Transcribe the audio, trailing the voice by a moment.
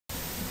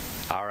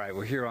All right,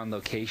 we're here on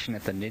location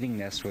at the Knitting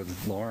Nest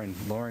with Lauren.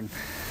 Lauren,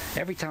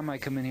 every time I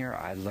come in here,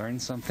 I learn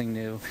something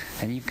new,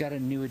 and you've got a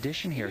new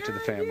addition here to the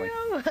family.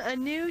 A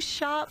new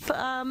shop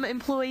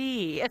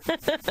employee.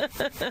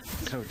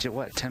 So,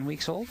 what, 10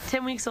 weeks old?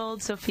 10 weeks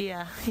old,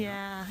 Sophia.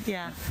 Yeah.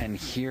 And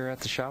here at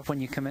the shop when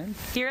you come in?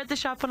 Here at the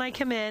shop when I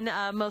come in,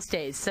 most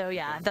days. So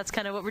yeah, that's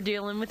kind of what we're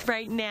dealing with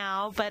right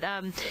now. But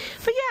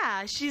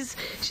yeah, she's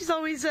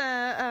always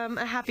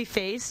a happy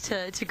face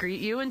to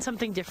greet you, and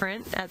something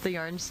different at the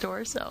yarn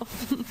store. So.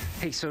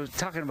 Hey, so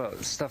talking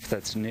about stuff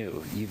that's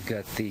new, you've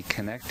got the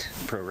Connect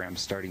program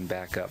starting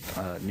back up,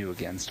 new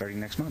again, starting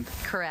next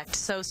month. Correct.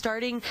 So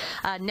starting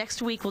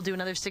next week, we'll do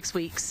another 6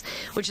 weeks,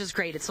 which is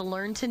great. It's a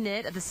learn to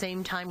knit at the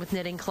same time with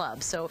Knitting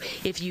Club. So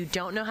if you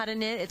don't know how to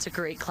knit, it's a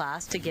great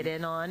class to get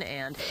in on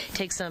and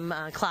take some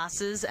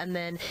classes. And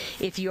then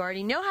if you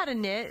already know how to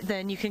knit,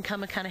 then you can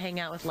come and kind of hang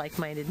out with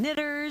like-minded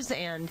knitters,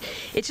 and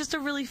it's just a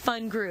really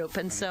fun group.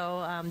 And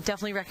so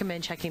definitely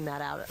recommend checking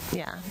that out.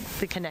 Yeah,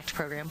 the Connect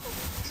program.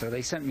 So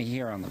they sent me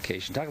here on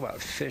location. Talk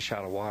about fish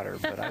out of water.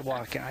 But I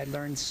walk in, I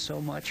learn so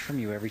much from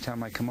you every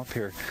time I come up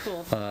here.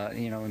 Cool.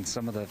 You know, and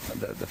some of the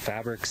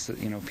fabrics that,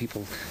 you know,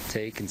 people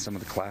take, and some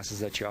of the classes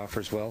that you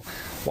offer as well.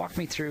 Walk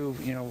me through,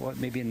 you know, what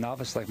maybe a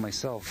novice like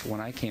myself,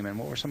 when I came in,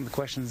 what were some of the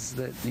questions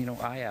that, you know,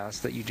 I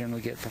asked that you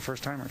generally get for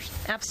first timers?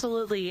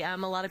 Absolutely. A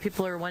lot of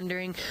people are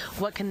wondering,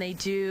 what can they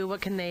do?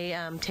 What can they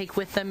take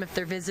with them if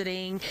they're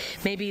visiting?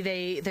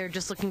 Maybe they're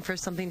just looking for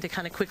something to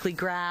kind of quickly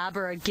grab,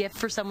 or a gift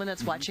for someone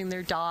that's watching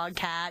their dog,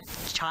 cat,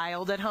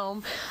 child at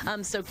home.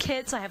 So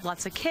kits, I have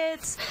lots of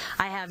kits.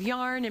 I have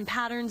yarn and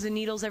patterns and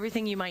needles,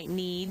 everything you might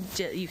need.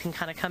 You can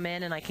kind of come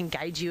in and I can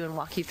guide you and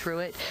walk you through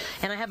it.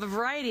 And I have a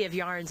variety of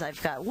yarns.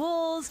 I've got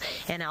wools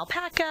and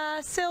alpaca,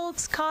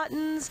 silks,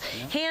 cottons,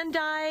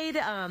 hand-dyed.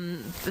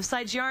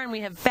 Besides yarn, we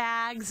have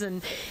bags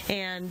and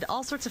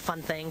all sorts of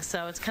fun things.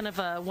 So it's kind of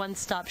a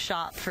one-stop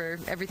shop for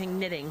everything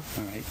knitting.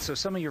 All right. So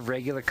some of your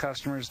regular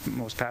customers, the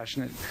most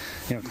passionate,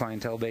 you know,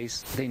 clientele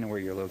base, they know where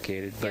you're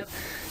located. But,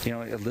 you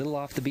know, a little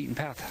off the beaten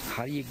path.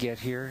 How do you get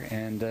here,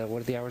 and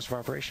what are the hours of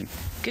operation?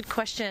 Good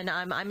question.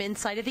 I'm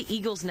inside of the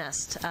Eagle's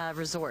Nest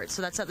Resort.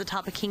 So that's at the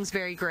top of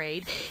Kingsbury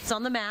Grade. It's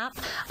on the map.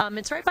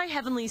 It's right by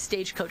Heavenly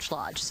Stagecoach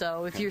Lodge.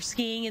 So if you're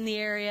skiing in the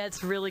area,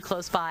 it's really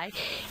close by.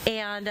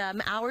 And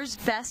hours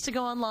best to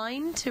go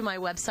online to my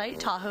website,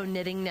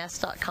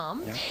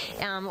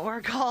 TahoeKnittingNest.com,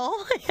 or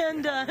call.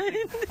 And I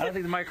don't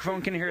think the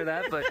microphone can hear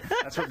that, but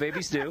that's what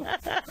babies do.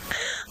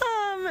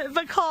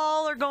 But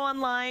call or go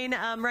online.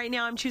 Right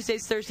now I'm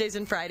Tuesdays, Thursdays,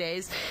 and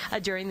Fridays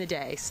during the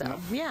day. So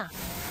yeah.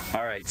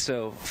 All right,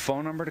 so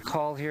phone number to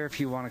call here if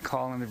you want to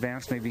call in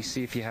advance, maybe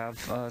see if you have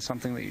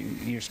something that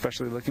you're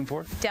especially looking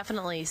for.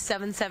 Definitely,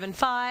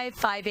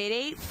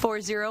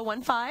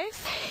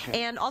 775-588-4015.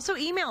 And also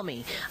email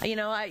me. You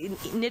know,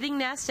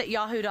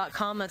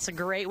 knittingnest@yahoo.com. That's a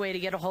great way to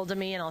get a hold of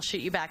me, and I'll shoot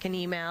you back an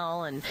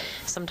email, and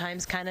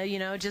sometimes kind of, you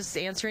know, just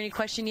answer any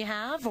question you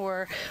have,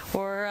 or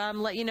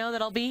let you know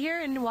that I'll be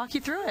here and walk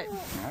you through it.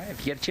 All right, if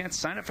you get a chance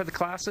to sign up for the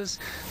classes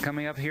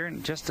coming up here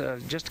in just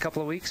a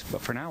couple of weeks, but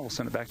for now, we'll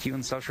send it back to you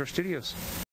in the South Shore Studios.